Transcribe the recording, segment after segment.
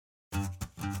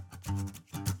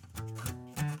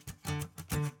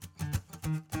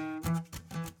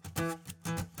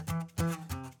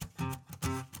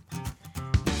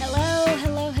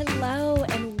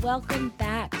welcome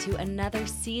back to another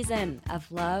season of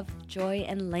Love, Joy,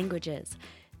 and Languages.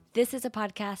 This is a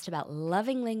podcast about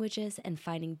loving languages and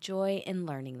finding joy in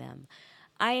learning them.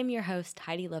 I am your host,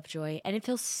 Heidi Lovejoy, and it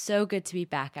feels so good to be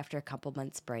back after a couple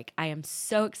months break. I am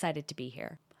so excited to be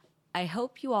here. I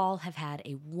hope you all have had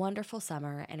a wonderful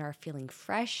summer and are feeling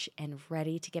fresh and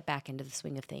ready to get back into the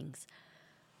swing of things.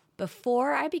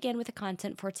 Before I begin with the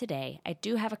content for today, I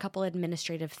do have a couple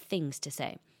administrative things to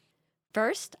say.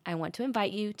 First, I want to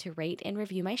invite you to rate and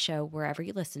review my show wherever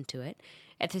you listen to it.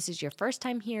 If this is your first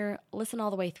time here, listen all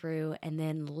the way through and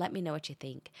then let me know what you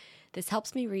think. This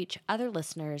helps me reach other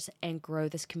listeners and grow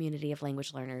this community of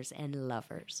language learners and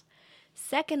lovers.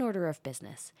 Second order of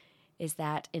business is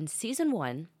that in season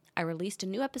 1, I released a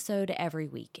new episode every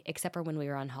week, except for when we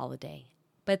were on holiday.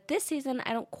 But this season,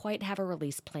 I don't quite have a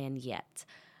release plan yet.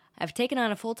 I've taken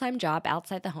on a full-time job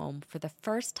outside the home for the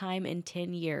first time in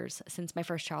 10 years since my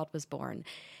first child was born.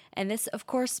 And this, of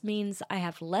course, means I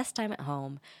have less time at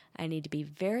home. I need to be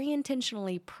very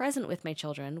intentionally present with my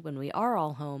children when we are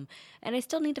all home, and I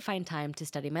still need to find time to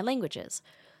study my languages.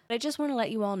 But I just want to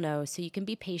let you all know so you can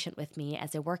be patient with me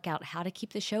as I work out how to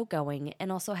keep the show going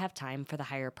and also have time for the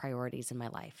higher priorities in my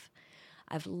life.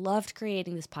 I've loved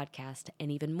creating this podcast,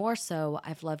 and even more so,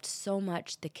 I've loved so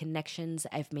much the connections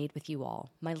I've made with you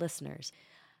all, my listeners.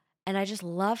 And I just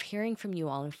love hearing from you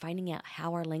all and finding out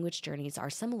how our language journeys are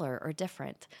similar or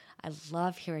different. I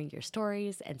love hearing your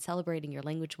stories and celebrating your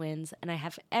language wins, and I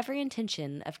have every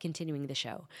intention of continuing the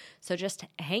show. So just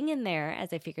hang in there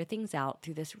as I figure things out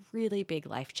through this really big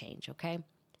life change, okay?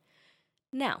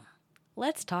 Now,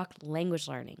 let's talk language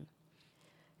learning.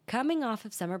 Coming off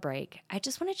of summer break, I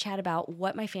just want to chat about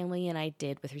what my family and I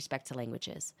did with respect to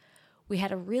languages. We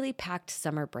had a really packed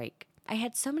summer break. I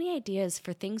had so many ideas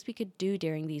for things we could do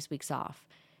during these weeks off.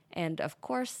 And of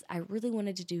course, I really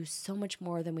wanted to do so much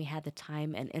more than we had the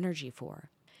time and energy for.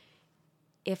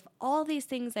 If all these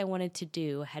things I wanted to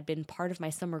do had been part of my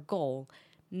summer goal,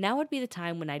 now would be the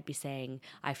time when I'd be saying,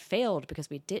 I failed because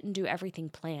we didn't do everything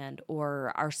planned,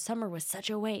 or our summer was such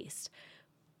a waste.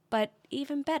 But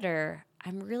even better,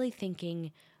 I'm really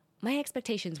thinking my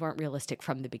expectations weren't realistic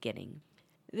from the beginning.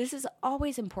 This is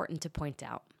always important to point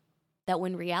out, that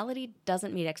when reality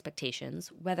doesn't meet expectations,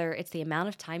 whether it's the amount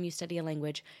of time you study a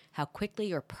language, how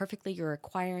quickly or perfectly you're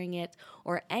acquiring it,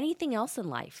 or anything else in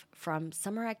life, from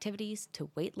summer activities to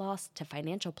weight loss to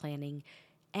financial planning,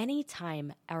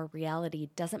 anytime our reality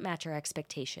doesn't match our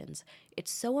expectations,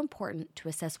 it's so important to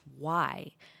assess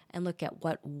why and look at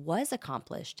what was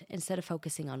accomplished instead of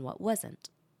focusing on what wasn't.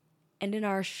 And in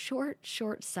our short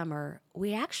summer,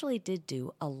 we actually did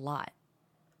do a lot.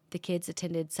 The kids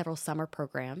attended several summer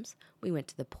programs. We went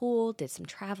to the pool, did some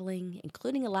traveling,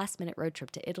 including a last-minute road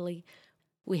trip to Italy.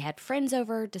 We had friends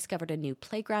over, discovered a new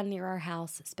playground near our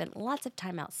house, spent lots of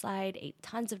time outside, ate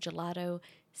tons of gelato,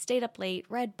 stayed up late,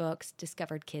 read books,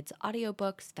 discovered kids'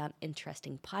 audiobooks, found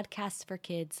interesting podcasts for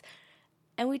kids,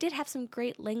 and we did have some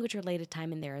great language-related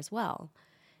time in there as well.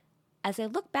 As I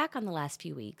look back on the last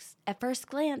few weeks, at first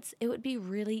glance, it would be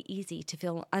really easy to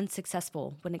feel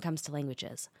unsuccessful when it comes to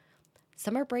languages.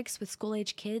 Summer breaks with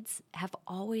school-age kids have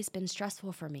always been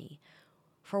stressful for me.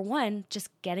 For one, just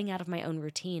getting out of my own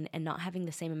routine and not having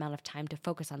the same amount of time to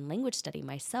focus on language study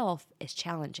myself is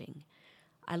challenging.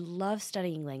 I love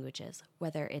studying languages,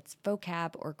 whether it's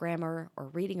vocab or grammar or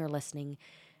reading or listening,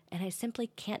 and I simply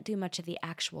can't do much of the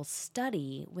actual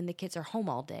study when the kids are home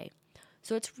all day.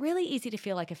 So it's really easy to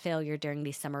feel like a failure during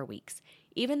these summer weeks,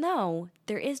 even though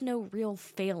there is no real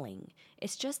failing.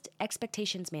 It's just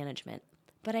expectations management.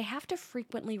 But I have to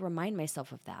frequently remind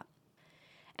myself of that.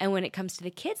 And when it comes to the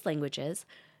kids' languages,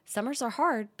 summers are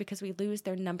hard because we lose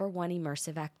their number one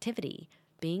immersive activity,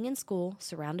 being in school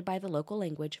surrounded by the local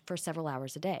language for several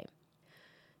hours a day.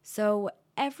 So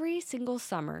every single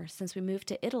summer since we moved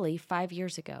to Italy 5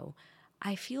 years ago,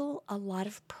 I feel a lot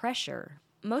of pressure,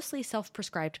 mostly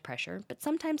self-prescribed pressure, but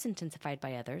sometimes intensified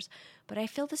by others. But I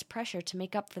feel this pressure to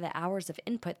make up for the hours of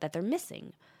input that they're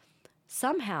missing.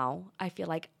 Somehow, I feel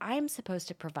like I'm supposed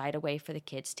to provide a way for the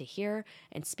kids to hear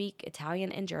and speak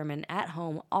Italian and German at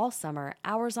home all summer,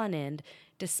 hours on end,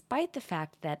 despite the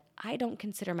fact that I don't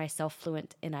consider myself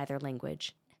fluent in either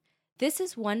language. This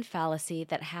is one fallacy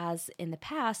that has, in the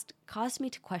past, caused me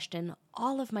to question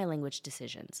all of my language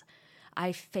decisions.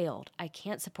 I failed. I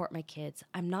can't support my kids.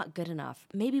 I'm not good enough.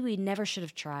 Maybe we never should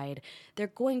have tried. They're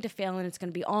going to fail and it's going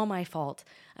to be all my fault.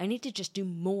 I need to just do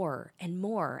more and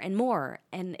more and more,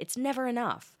 and it's never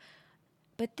enough.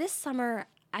 But this summer,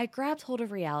 I grabbed hold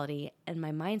of reality and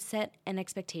my mindset and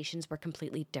expectations were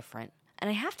completely different. And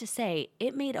I have to say,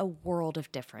 it made a world of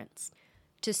difference.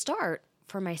 To start,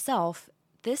 for myself,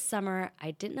 this summer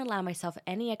I didn't allow myself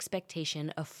any expectation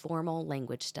of formal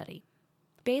language study.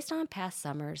 Based on past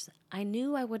summers, I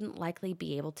knew I wouldn't likely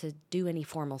be able to do any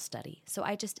formal study, so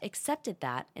I just accepted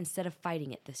that instead of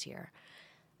fighting it this year.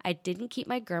 I didn't keep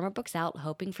my grammar books out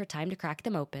hoping for time to crack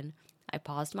them open. I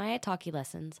paused my italki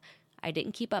lessons. I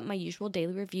didn't keep up my usual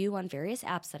daily review on various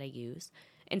apps that I use.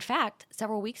 In fact,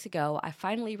 several weeks ago, I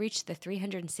finally reached the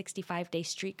 365-day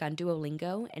streak on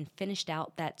Duolingo and finished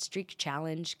out that streak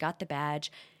challenge, got the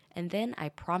badge, and then I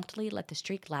promptly let the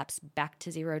streak lapse back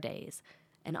to 0 days.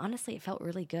 And honestly, it felt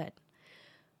really good.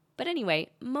 But anyway,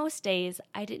 most days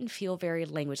I didn't feel very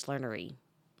language learner-y.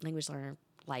 Language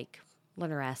learner-like,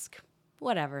 learner-esque,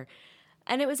 whatever.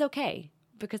 And it was okay,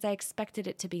 because I expected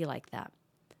it to be like that.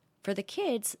 For the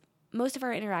kids, most of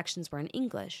our interactions were in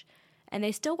English, and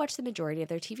they still watch the majority of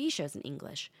their TV shows in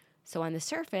English. So on the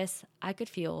surface, I could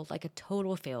feel like a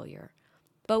total failure.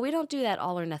 But we don't do that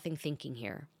all or nothing thinking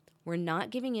here. We're not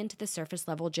giving in to the surface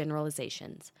level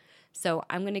generalizations. So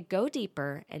I'm going to go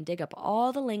deeper and dig up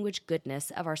all the language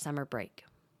goodness of our summer break.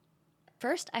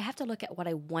 First, I have to look at what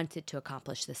I wanted to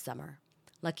accomplish this summer.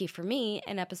 Lucky for me,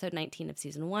 in episode 19 of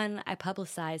season 1, I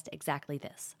publicized exactly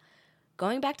this.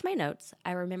 Going back to my notes,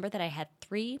 I remember that I had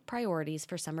 3 priorities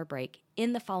for summer break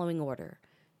in the following order.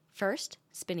 First,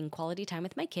 spending quality time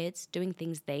with my kids, doing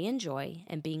things they enjoy,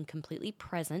 and being completely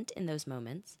present in those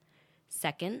moments.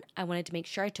 Second, I wanted to make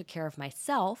sure I took care of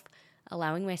myself,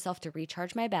 allowing myself to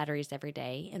recharge my batteries every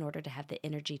day in order to have the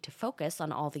energy to focus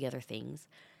on all the other things.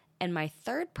 And my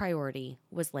third priority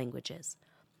was languages.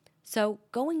 So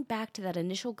going back to that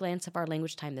initial glance of our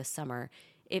language time this summer,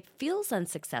 it feels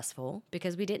unsuccessful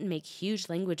because we didn't make huge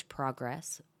language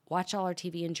progress, watch all our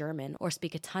TV in German, or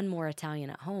speak a ton more Italian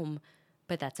at home,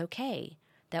 but that's okay.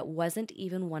 That wasn't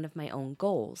even one of my own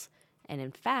goals. And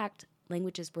in fact,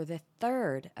 languages were the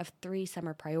third of 3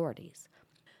 summer priorities.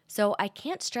 So I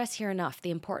can't stress here enough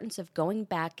the importance of going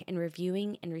back and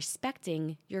reviewing and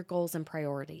respecting your goals and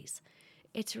priorities.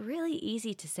 It's really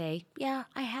easy to say, yeah,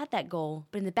 I had that goal,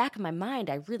 but in the back of my mind,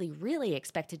 I really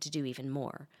expected to do even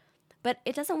more. But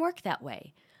it doesn't work that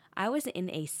way. I was in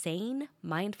a sane,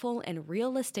 mindful, and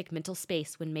realistic mental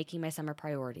space when making my summer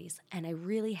priorities, and I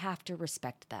really have to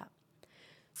respect that.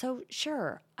 So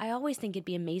sure, I always think it'd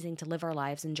be amazing to live our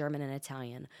lives in German and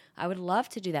Italian. I would love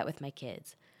to do that with my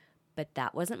kids. But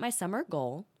that wasn't my summer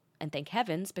goal, and thank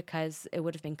heavens, because it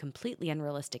would have been completely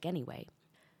unrealistic anyway.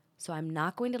 So I'm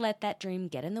not going to let that dream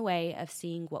get in the way of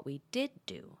seeing what we did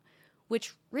do,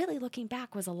 which really looking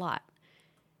back was a lot.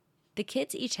 The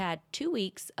kids each had 2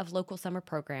 weeks of local summer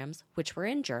programs, which were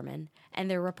in German,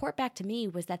 and their report back to me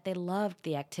was that they loved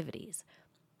the activities.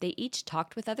 They each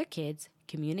talked with other kids,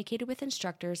 communicated with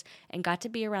instructors, and got to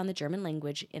be around the German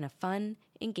language in a fun,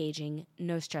 engaging,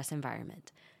 no-stress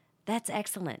environment. That's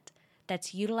excellent.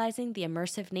 That's utilizing the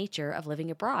immersive nature of living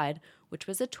abroad, which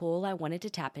was a tool I wanted to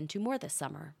tap into more this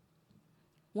summer.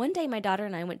 One day, my daughter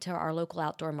and I went to our local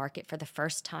outdoor market for the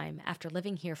first time after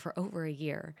living here for over a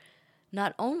year.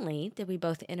 Not only did we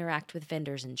both interact with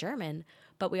vendors in German,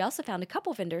 but we also found a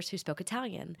couple vendors who spoke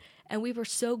Italian, and we were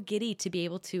so giddy to be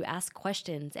able to ask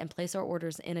questions and place our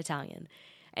orders in Italian.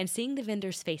 And seeing the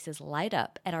vendors' faces light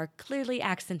up at our clearly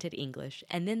accented English,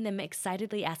 and then them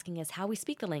excitedly asking us how we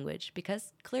speak the language,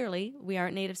 because clearly we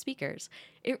aren't native speakers,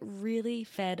 it really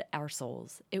fed our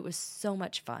souls. It was so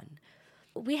much fun.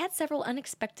 We had several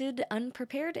unexpected,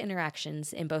 unprepared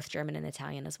interactions in both German and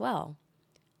Italian as well.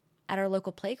 At our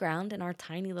local playground in our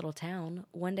tiny little town,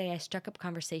 one day I struck up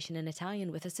conversation in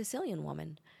Italian with a Sicilian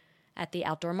woman. At the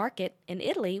outdoor market in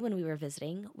Italy, when we were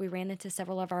visiting, we ran into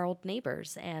several of our old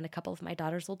neighbors and a couple of my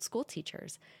daughter's old school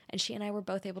teachers, and she and I were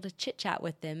both able to chit-chat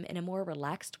with them in a more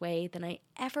relaxed way than I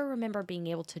ever remember being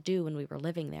able to do when we were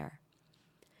living there.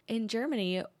 In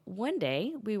Germany, one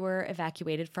day, we were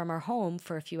evacuated from our home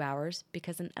for a few hours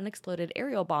because an unexploded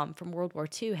aerial bomb from World War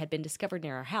II had been discovered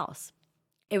near our house.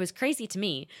 It was crazy to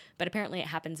me, but apparently it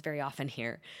happens very often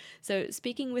here. So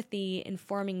speaking with the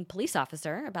informing police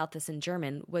officer about this in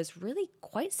German was really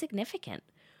quite significant.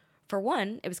 For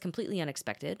one, it was completely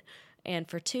unexpected. And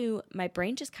for two, my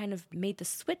brain just kind of made the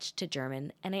switch to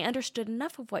German, and I understood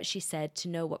enough of what she said to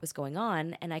know what was going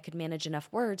on, and I could manage enough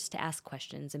words to ask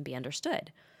questions and be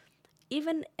understood.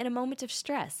 Even in a moment of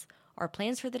stress, our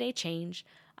plans for the day change.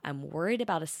 I'm worried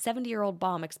about a 70-year-old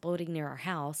bomb exploding near our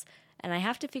house, and I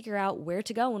have to figure out where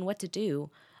to go and what to do.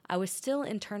 I was still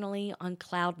internally on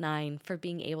cloud 9 for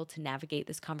being able to navigate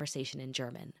this conversation in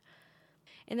German.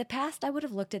 In the past, I would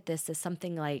have looked at this as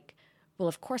something like, well,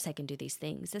 of course I can do these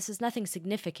things. This is nothing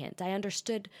significant. I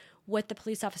understood what the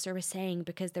police officer was saying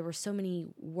because there were so many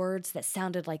words that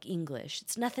sounded like English.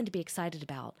 It's nothing to be excited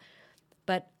about.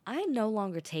 But I no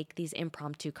longer take these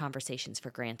impromptu conversations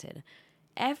for granted.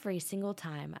 Every single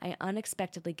time I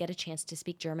unexpectedly get a chance to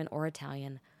speak German or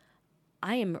Italian,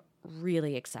 I am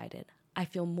really excited. I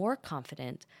feel more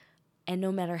confident, and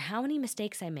no matter how many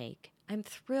mistakes I make, I'm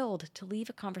thrilled to leave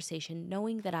a conversation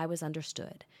knowing that I was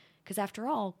understood, because after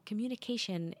all,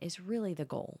 communication is really the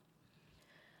goal.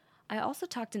 I also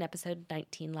talked in episode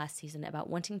 19 last season about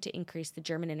wanting to increase the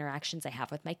German interactions I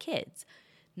have with my kids.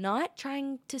 Not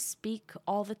trying to speak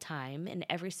all the time in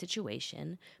every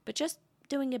situation, but just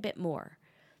doing a bit more.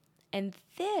 And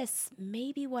this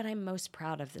may be what I'm most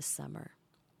proud of this summer.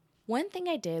 One thing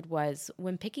I did was,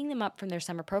 when picking them up from their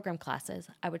summer program classes,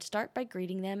 I would start by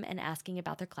greeting them and asking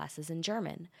about their classes in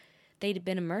German. They'd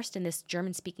been immersed in this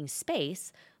German-speaking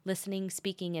space, listening,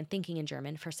 speaking, and thinking in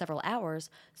German for several hours,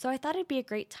 so I thought it'd be a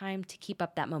great time to keep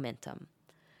up that momentum.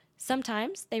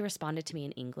 Sometimes they responded to me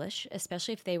in English,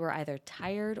 especially if they were either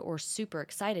tired or super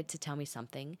excited to tell me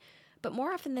something, but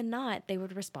more often than not, they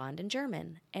would respond in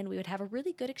German, and we would have a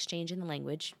really good exchange in the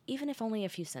language, even if only a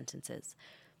few sentences.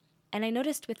 And I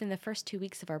noticed within the first 2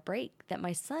 weeks of our break that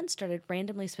my son started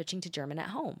randomly switching to German at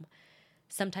home.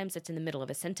 Sometimes it's in the middle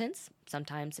of a sentence,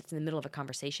 sometimes it's in the middle of a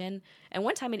conversation, and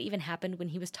one time it even happened when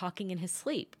he was talking in his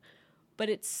sleep. But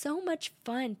it's so much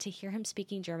fun to hear him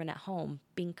speaking German at home,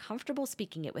 being comfortable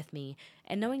speaking it with me,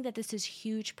 and knowing that this is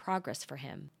huge progress for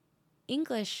him.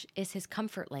 English is his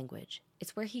comfort language.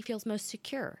 It's where he feels most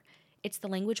secure. It's the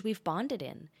language we've bonded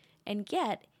in. And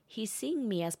yet, he's seeing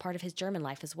me as part of his German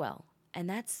life as well. And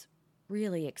that's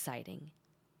really exciting.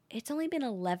 It's only been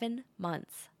 11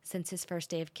 months since his first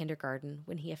day of kindergarten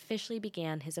when he officially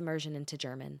began his immersion into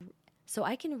German. So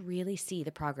I can really see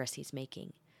the progress he's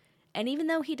making. And even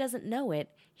though he doesn't know it,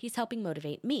 he's helping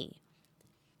motivate me.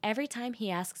 Every time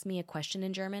he asks me a question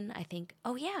in German, I think,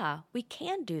 oh yeah, we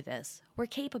can do this. We're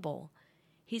capable.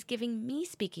 He's giving me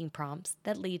speaking prompts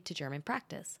that lead to German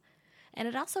practice. And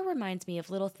it also reminds me of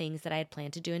little things that I had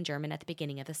planned to do in German at the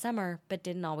beginning of the summer, but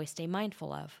didn't always stay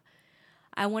mindful of.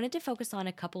 I wanted to focus on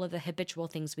a couple of the habitual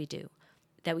things we do,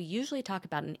 that we usually talk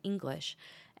about in English,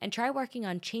 and try working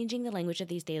on changing the language of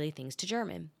these daily things to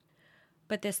German.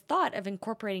 But this thought of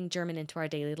incorporating German into our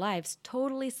daily lives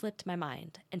totally slipped my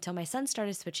mind until my son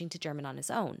started switching to German on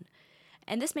his own.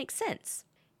 And this makes sense.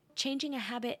 Changing a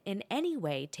habit in any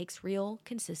way takes real,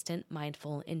 consistent,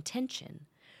 mindful intention.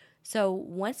 So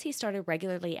once he started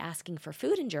regularly asking for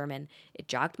food in German, it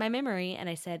jogged my memory and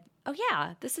I said, oh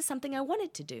yeah, this is something I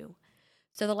wanted to do.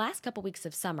 So the last couple weeks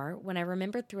of summer, when I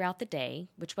remembered throughout the day,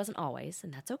 which wasn't always,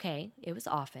 and that's okay, it was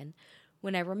often,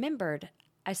 when I remembered,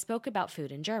 I spoke about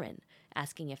food in German,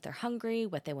 asking if they're hungry,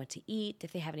 what they want to eat,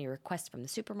 if they have any requests from the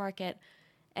supermarket,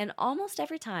 and almost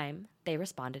every time they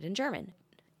responded in German.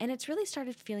 And it's really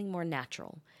started feeling more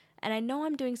natural, and I know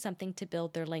I'm doing something to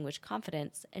build their language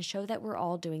confidence and show that we're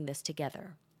all doing this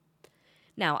together.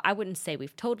 Now, I wouldn't say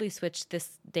we've totally switched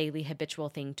this daily habitual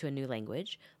thing to a new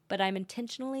language, but I'm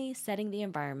intentionally setting the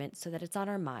environment so that it's on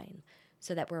our mind,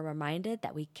 so that we're reminded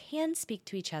that we can speak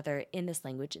to each other in this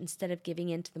language instead of giving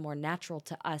in to the more natural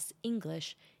to us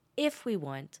English if we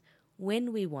want,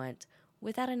 when we want,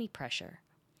 without any pressure.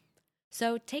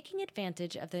 So taking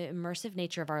advantage of the immersive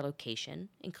nature of our location,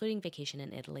 including vacation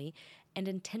in Italy, and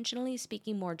intentionally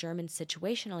speaking more German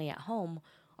situationally at home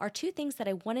are two things that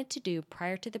I wanted to do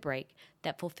prior to the break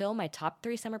that fulfill my top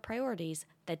 3 summer priorities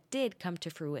that did come to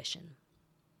fruition.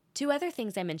 2 other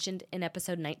things I mentioned in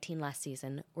episode 19 last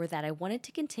season were that I wanted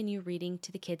to continue reading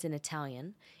to the kids in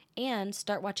Italian and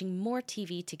start watching more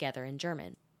TV together in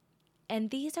German. And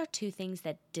these are 2 things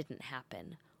that didn't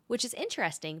happen, which is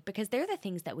interesting because they're the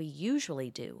things that we usually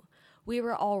do. We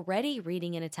were already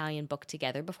reading an Italian book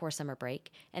together before summer break,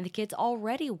 and the kids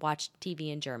already watched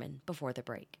TV in German before the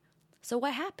break. So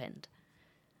what happened?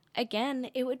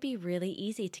 Again, it would be really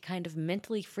easy to kind of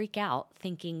mentally freak out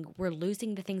thinking we're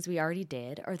losing the things we already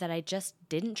did or that I just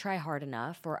didn't try hard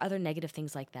enough or other negative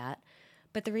things like that.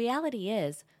 But the reality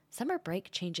is, summer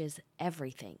break changes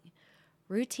everything.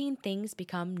 Routine things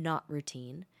become not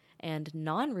routine, and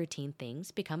non-routine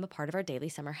things become a part of our daily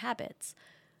summer habits.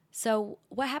 So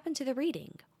what happened to the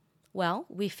reading? Well,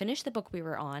 we finished the book we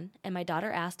were on, and my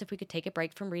daughter asked if we could take a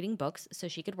break from reading books so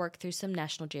she could work through some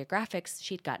National Geographics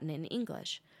she'd gotten in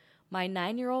English. My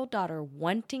 9-year-old daughter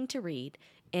wanting to read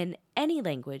in any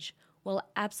language will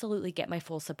absolutely get my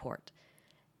full support.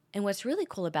 And what's really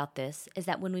cool about this is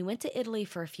that when we went to Italy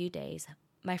for a few days,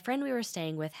 my friend we were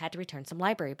staying with had to return some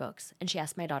library books, and she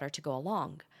asked my daughter to go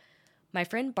along. My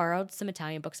friend borrowed some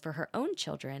Italian books for her own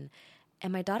children,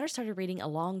 and my daughter started reading a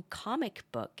long comic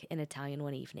book in Italian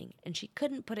one evening, and she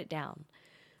couldn't put it down.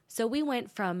 So we went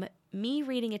from me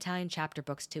reading Italian chapter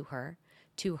books to her,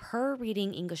 to her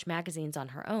reading English magazines on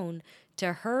her own,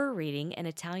 to her reading an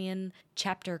Italian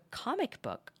chapter comic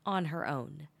book on her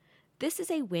own. This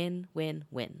is a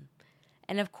win-win-win.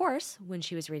 And of course, when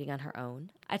she was reading on her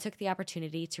own, I took the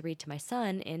opportunity to read to my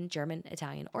son in German,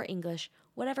 Italian, or English,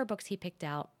 whatever books he picked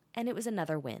out, and it was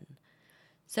another win.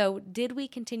 So did we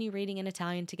continue reading in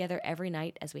Italian together every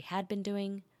night as we had been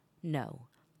doing? No.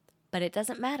 But it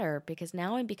doesn't matter because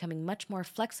now I'm becoming much more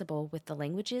flexible with the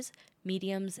languages,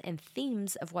 mediums, and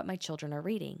themes of what my children are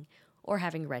reading or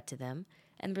having read to them,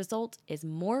 and the result is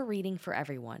more reading for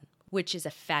everyone, which is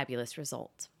a fabulous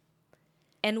result.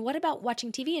 And what about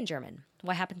watching TV in German?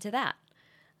 What happened to that?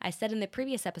 I said in the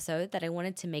previous episode that I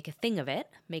wanted to make a thing of it,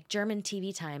 make German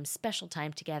TV time, special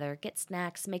time together, get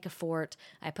snacks, make a fort,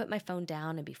 I put my phone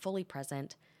down and be fully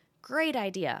present. Great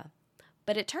idea.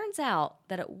 But it turns out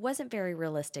that it wasn't very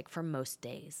realistic for most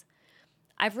days.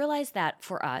 I've realized that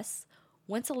for us,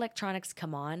 once electronics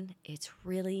come on, it's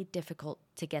really difficult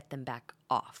to get them back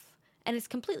off. And it's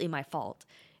completely my fault.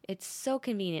 It's so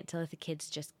convenient to let the kids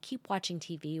just keep watching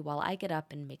TV while I get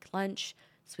up and make lunch,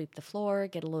 sweep the floor,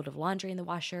 get a load of laundry in the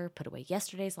washer, put away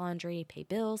yesterday's laundry, pay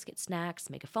bills, get snacks,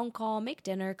 make a phone call, make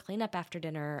dinner, clean up after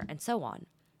dinner, and so on.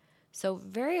 So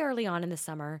very early on in the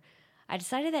summer, I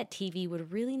decided that TV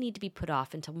would really need to be put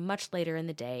off until much later in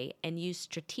the day and used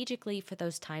strategically for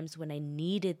those times when I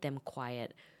needed them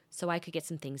quiet so I could get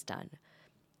some things done.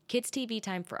 Kids' TV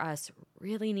time for us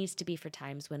really needs to be for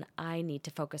times when I need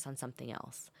to focus on something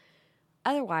else.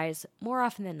 Otherwise, more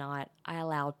often than not, I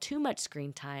allow too much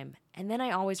screen time, and then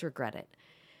I always regret it.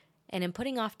 And in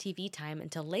putting off TV time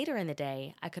until later in the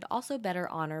day, I could also better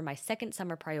honor my second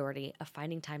summer priority of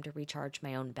finding time to recharge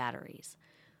my own batteries.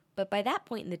 But by that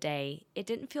point in the day, it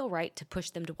didn't feel right to push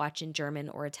them to watch in German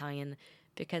or Italian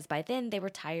because by then they were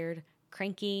tired,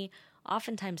 cranky,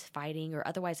 oftentimes fighting or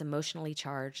otherwise emotionally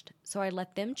charged, so I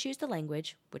let them choose the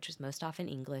language, which was most often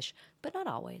English, but not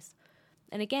always.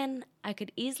 And again, I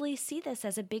could easily see this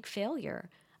as a big failure.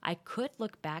 I could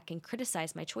look back and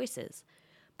criticize my choices.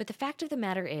 But the fact of the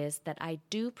matter is that I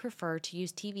do prefer to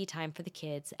use TV time for the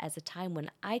kids as a time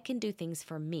when I can do things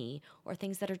for me or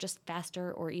things that are just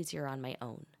faster or easier on my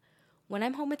own. When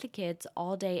I'm home with the kids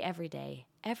all day, every day,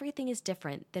 everything is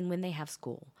different than when they have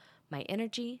school. My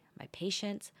energy, my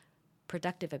patience,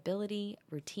 productive ability,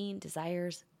 routine,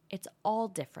 desires, it's all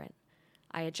different.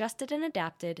 I adjusted and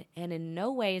adapted, and in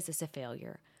no way is this a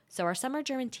failure. So our summer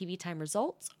German TV time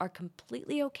results are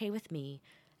completely okay with me,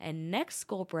 and next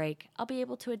school break, I'll be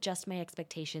able to adjust my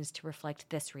expectations to reflect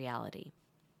this reality.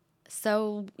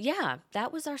 So yeah,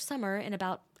 that was our summer in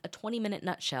about a 20-minute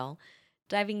nutshell.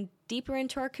 Diving deeper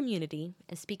into our community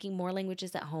and speaking more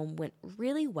languages at home went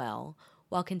really well,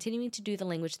 while continuing to do the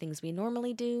language things we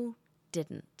normally do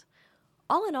didn't.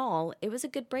 All in all, it was a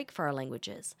good break for our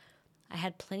languages. I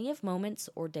had plenty of moments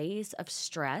or days of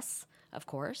stress, of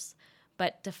course,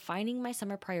 but defining my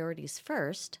summer priorities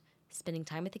first, spending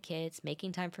time with the kids,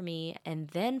 making time for me, and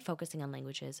then focusing on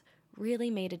languages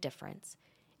really made a difference.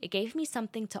 It gave me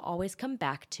something to always come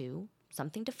back to,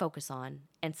 something to focus on,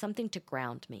 and something to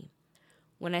ground me.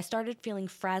 When I started feeling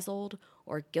frazzled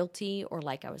or guilty or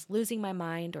like I was losing my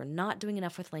mind or not doing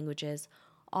enough with languages,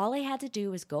 all I had to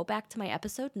do was go back to my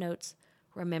episode notes,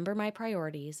 remember my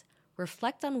priorities,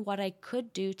 reflect on what I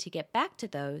could do to get back to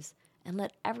those, and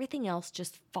let everything else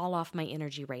just fall off my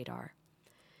energy radar.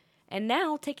 And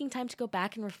now, taking time to go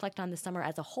back and reflect on the summer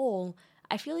as a whole,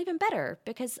 I feel even better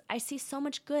because I see so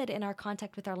much good in our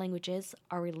contact with our languages,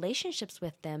 our relationships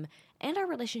with them, and our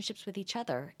relationships with each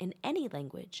other in any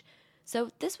language. So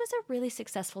this was a really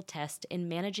successful test in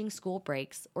managing school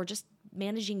breaks or just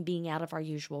managing being out of our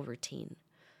usual routine.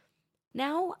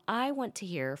 Now, I want to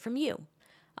hear from you.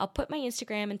 I'll put my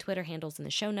Instagram and Twitter handles in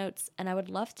the show notes, and I would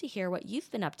love to hear what you've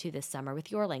been up to this summer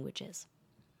with your languages.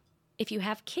 If you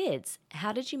have kids,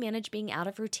 how did you manage being out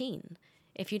of routine?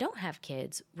 If you don't have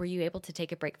kids, were you able to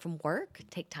take a break from work,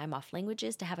 take time off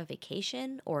languages to have a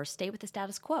vacation, or stay with the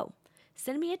status quo?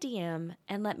 Send me a DM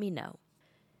and let me know.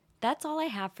 That's all I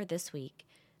have for this week.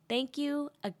 Thank you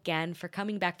again for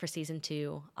coming back for season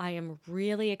 2. I am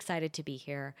really excited to be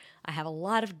here. I have a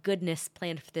lot of goodness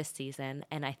planned for this season,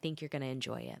 and I think you're going to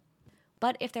enjoy it.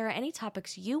 But if there are any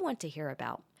topics you want to hear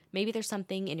about, maybe there's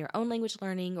something in your own language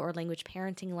learning or language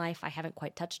parenting life I haven't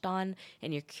quite touched on,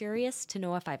 and you're curious to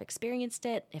know if I've experienced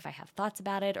it, if I have thoughts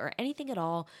about it, or anything at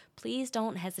all, please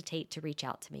don't hesitate to reach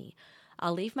out to me.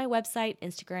 I'll leave my website,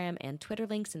 Instagram, and Twitter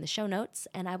links in the show notes,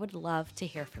 and I would love to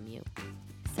hear from you.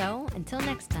 So, until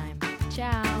next time,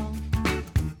 ciao!